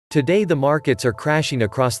Today the markets are crashing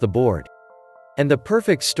across the board. And the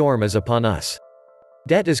perfect storm is upon us.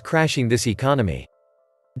 Debt is crashing this economy.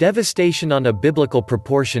 Devastation on a biblical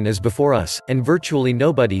proportion is before us, and virtually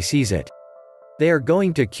nobody sees it. They are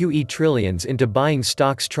going to QE trillions into buying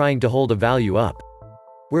stocks trying to hold a value up.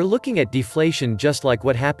 We're looking at deflation just like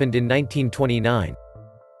what happened in 1929.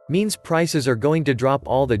 Means prices are going to drop.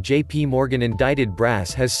 All the JP Morgan indicted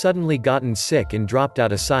brass has suddenly gotten sick and dropped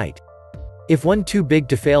out of sight. If one too big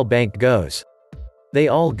to fail bank goes, they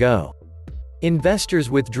all go. Investors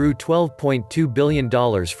withdrew $12.2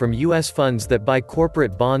 billion from U.S. funds that buy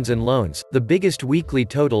corporate bonds and loans, the biggest weekly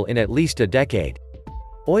total in at least a decade.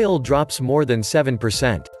 Oil drops more than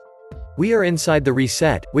 7%. We are inside the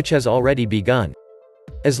reset, which has already begun.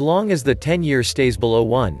 As long as the 10-year stays below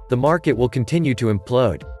 1, the market will continue to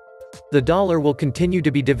implode. The dollar will continue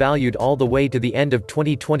to be devalued all the way to the end of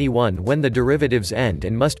 2021 when the derivatives end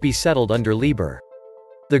and must be settled under LIBOR.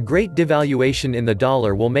 The great devaluation in the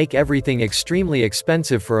dollar will make everything extremely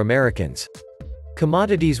expensive for Americans.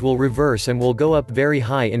 Commodities will reverse and will go up very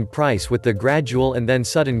high in price with the gradual and then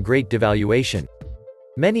sudden great devaluation.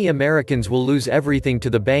 Many Americans will lose everything to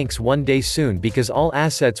the banks one day soon because all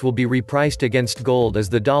assets will be repriced against gold as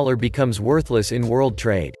the dollar becomes worthless in world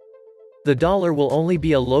trade. The dollar will only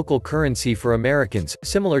be a local currency for Americans,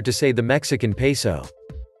 similar to say the Mexican Peso.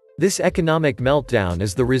 This economic meltdown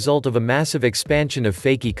is the result of a massive expansion of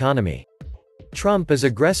fake economy. Trump is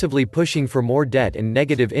aggressively pushing for more debt and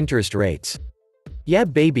negative interest rates. Yeah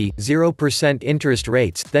baby, 0% interest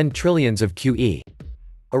rates, then trillions of QE.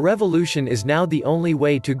 A revolution is now the only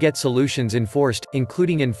way to get solutions enforced,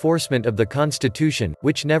 including enforcement of the Constitution,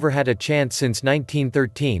 which never had a chance since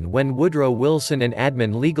 1913 when Woodrow Wilson and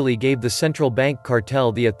Admin legally gave the central bank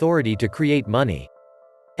cartel the authority to create money.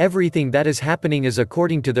 Everything that is happening is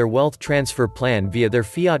according to their wealth transfer plan via their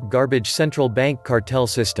fiat garbage central bank cartel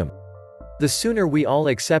system. The sooner we all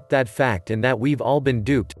accept that fact and that we've all been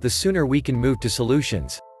duped, the sooner we can move to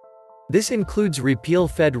solutions. This includes repeal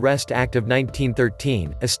Fed Rest Act of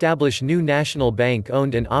 1913, establish new national bank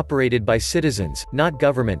owned and operated by citizens, not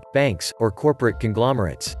government, banks, or corporate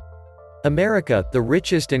conglomerates. America, the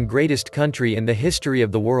richest and greatest country in the history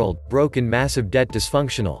of the world, broke in massive debt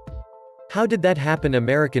dysfunctional. How did that happen?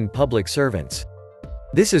 American public servants.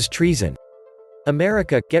 This is treason.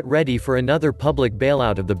 America, get ready for another public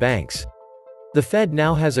bailout of the banks. The Fed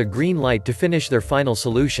now has a green light to finish their final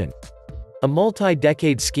solution. A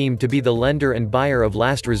multi-decade scheme to be the lender and buyer of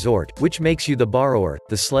last resort, which makes you the borrower,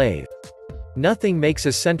 the slave. Nothing makes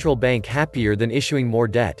a central bank happier than issuing more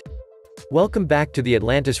debt. Welcome back to the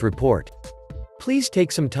Atlantis Report. Please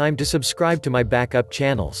take some time to subscribe to my backup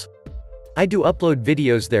channels. I do upload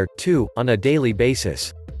videos there, too, on a daily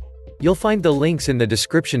basis. You'll find the links in the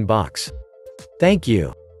description box. Thank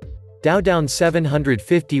you. Dow down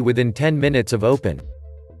 750 within 10 minutes of open.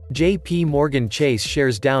 JP Morgan Chase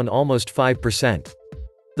shares down almost 5%.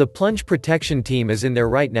 The plunge protection team is in there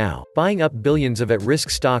right now, buying up billions of at-risk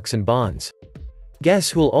stocks and bonds. Guess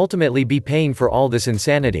who'll ultimately be paying for all this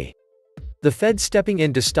insanity? The Fed stepping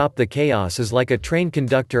in to stop the chaos is like a train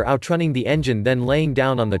conductor outrunning the engine then laying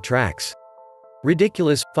down on the tracks.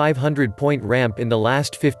 Ridiculous, 500-point ramp in the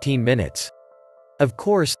last 15 minutes. Of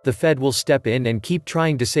course, the Fed will step in and keep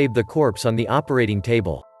trying to save the corpse on the operating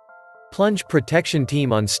table. Plunge protection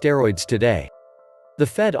team on steroids today. The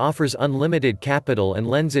Fed offers unlimited capital and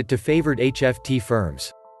lends it to favored HFT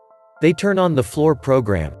firms. They turn on the floor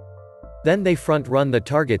program. Then they front-run the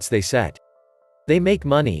targets they set. They make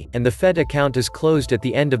money, and the Fed account is closed at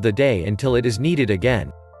the end of the day until it is needed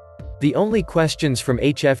again. The only questions from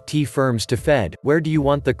HFT firms to Fed: where do you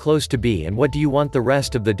want the close to be and what do you want the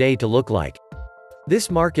rest of the day to look like?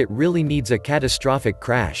 This market really needs a catastrophic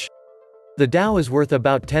crash. The Dow is worth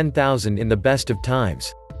about 10,000 in the best of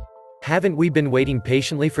times. Haven't we been waiting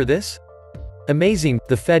patiently for this? Amazing,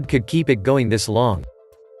 the Fed could keep it going this long.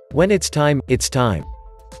 When it's time, it's time.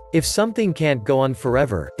 If something can't go on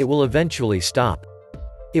forever, it will eventually stop.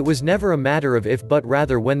 It was never a matter of if but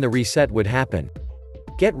rather when the reset would happen.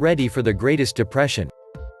 Get ready for the greatest depression.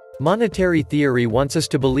 Monetary theory wants us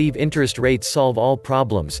to believe interest rates solve all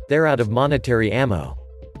problems, they're out of monetary ammo.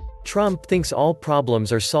 Trump thinks all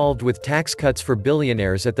problems are solved with tax cuts for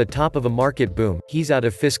billionaires at the top of a market boom, he's out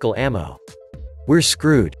of fiscal ammo. We're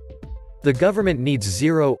screwed. The government needs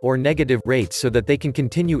zero or negative rates so that they can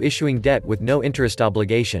continue issuing debt with no interest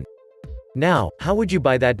obligation. Now, how would you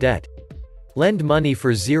buy that debt? Lend money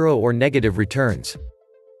for zero or negative returns.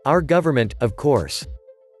 Our government, of course.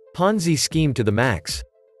 Ponzi scheme to the max.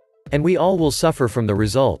 And we all will suffer from the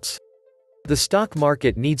results. The stock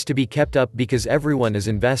market needs to be kept up because everyone is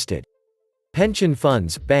invested. Pension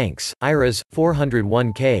funds, banks, IRAs,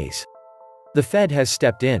 401ks. The Fed has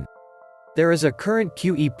stepped in. There is a current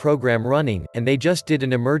QE program running, and they just did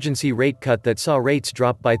an emergency rate cut that saw rates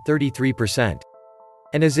drop by 33%.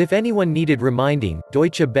 And as if anyone needed reminding,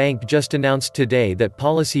 Deutsche Bank just announced today that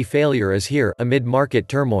policy failure is here, amid market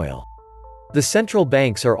turmoil. The central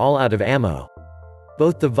banks are all out of ammo.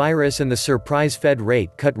 Both the virus and the surprise Fed rate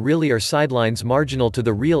cut really are sidelines marginal to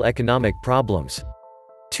the real economic problems.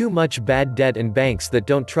 Too much bad debt and banks that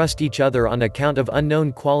don't trust each other on account of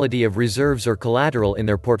unknown quality of reserves or collateral in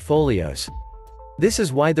their portfolios. This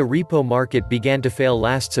is why the repo market began to fail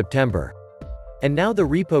last September. And now the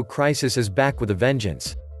repo crisis is back with a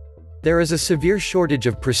vengeance. There is a severe shortage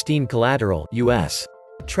of pristine collateral, U.S.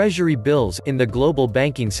 Treasury bills, in the global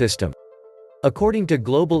banking system. According to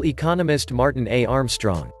global economist Martin A.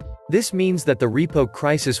 Armstrong, this means that the repo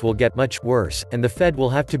crisis will get much worse, and the Fed will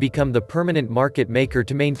have to become the permanent market maker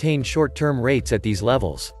to maintain short-term rates at these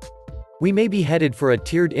levels. We may be headed for a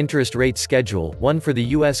tiered interest rate schedule, one for the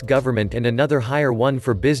U.S. government and another higher one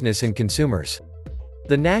for business and consumers.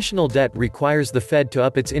 The national debt requires the Fed to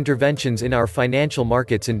up its interventions in our financial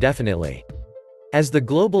markets indefinitely. As the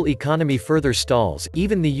global economy further stalls,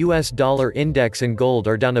 even the US dollar index and gold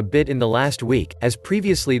are down a bit in the last week, as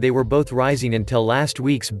previously they were both rising until last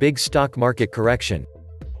week's big stock market correction.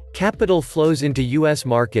 Capital flows into US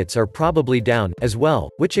markets are probably down, as well,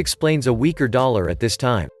 which explains a weaker dollar at this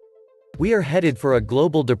time. We are headed for a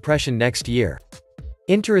global depression next year.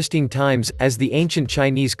 Interesting times, as the ancient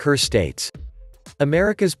Chinese curse states.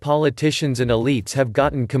 America's politicians and elites have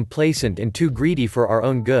gotten complacent and too greedy for our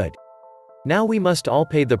own good. Now we must all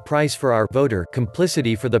pay the price for our voter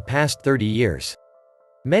complicity for the past 30 years.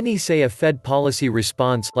 Many say a Fed policy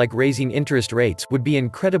response, like raising interest rates, would be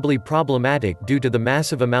incredibly problematic due to the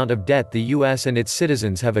massive amount of debt the US and its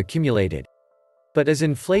citizens have accumulated. But as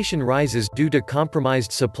inflation rises due to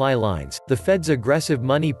compromised supply lines, the Fed's aggressive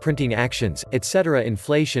money printing actions, etc.,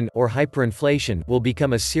 inflation, or hyperinflation, will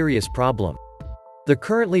become a serious problem. The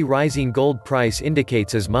currently rising gold price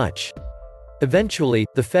indicates as much. Eventually,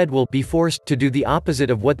 the Fed will be forced to do the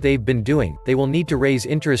opposite of what they've been doing. They will need to raise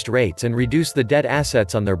interest rates and reduce the debt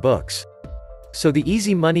assets on their books. So the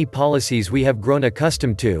easy money policies we have grown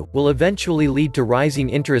accustomed to will eventually lead to rising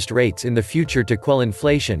interest rates in the future to quell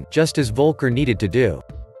inflation, just as Volcker needed to do.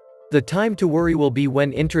 The time to worry will be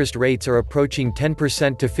when interest rates are approaching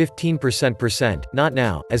 10% to 15%, not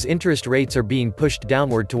now, as interest rates are being pushed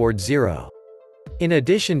downward towards zero. In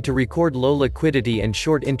addition to record low liquidity and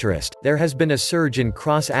short interest, there has been a surge in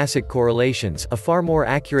cross-asset correlations, a far more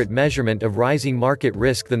accurate measurement of rising market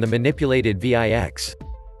risk than the manipulated VIX.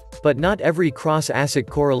 But not every cross-asset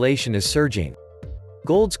correlation is surging.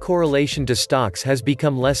 Gold's correlation to stocks has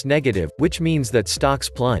become less negative, which means that stocks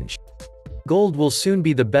plunge. Gold will soon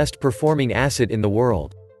be the best performing asset in the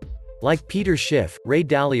world. Like Peter Schiff, Ray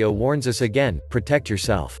Dalio warns us again, protect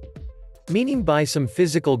yourself. Meaning buy some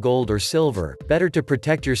physical gold or silver, better to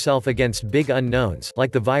protect yourself against big unknowns,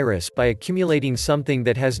 like the virus, by accumulating something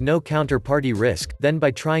that has no counterparty risk, than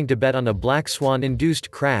by trying to bet on a black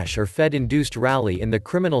swan-induced crash or Fed-induced rally in the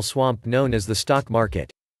criminal swamp known as the stock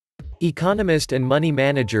market. Economist and money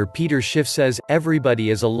manager Peter Schiff says,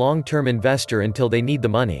 everybody is a long-term investor until they need the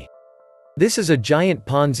money. This is a giant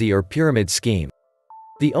Ponzi or pyramid scheme.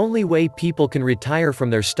 The only way people can retire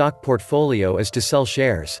from their stock portfolio is to sell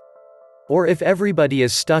shares. Or if everybody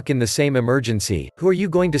is stuck in the same emergency, who are you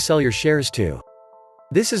going to sell your shares to?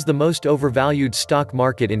 This is the most overvalued stock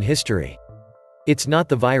market in history. It's not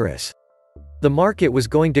the virus. The market was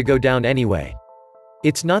going to go down anyway.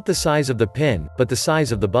 It's not the size of the pin, but the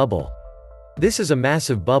size of the bubble. This is a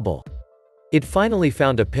massive bubble. It finally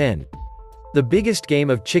found a pin. The biggest game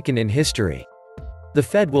of chicken in history. The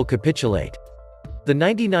Fed will capitulate. The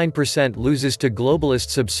 99% loses to globalist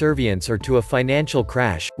subservience or to a financial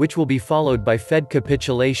crash, which will be followed by Fed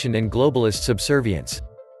capitulation and globalist subservience.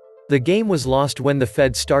 The game was lost when the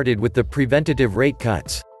Fed started with the preventative rate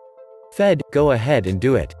cuts. Fed, go ahead and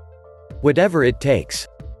do it. Whatever it takes.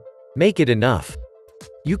 Make it enough.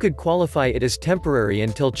 You could qualify it as temporary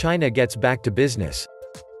until China gets back to business.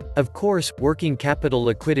 Of course, working capital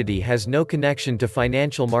liquidity has no connection to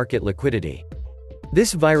financial market liquidity.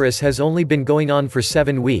 This virus has only been going on for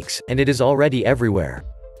 7 weeks, and it is already everywhere.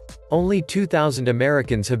 Only 2,000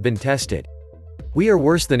 Americans have been tested. We are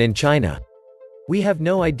worse than in China. We have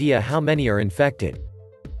no idea how many are infected.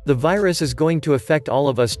 The virus is going to affect all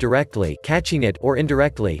of us directly, catching it, or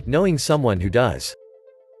indirectly, knowing someone who does.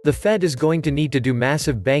 The Fed is going to need to do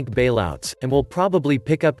massive bank bailouts, and will probably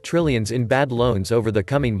pick up trillions in bad loans over the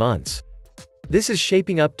coming months. This is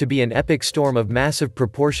shaping up to be an epic storm of massive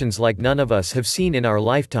proportions like none of us have seen in our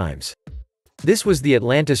lifetimes. This was the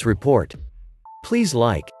Atlantis Report. Please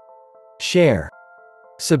like, share,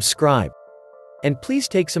 subscribe. And please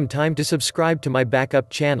take some time to subscribe to my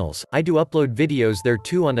backup channels. I do upload videos there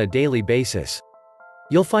too on a daily basis.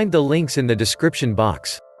 You'll find the links in the description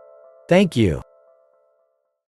box. Thank you.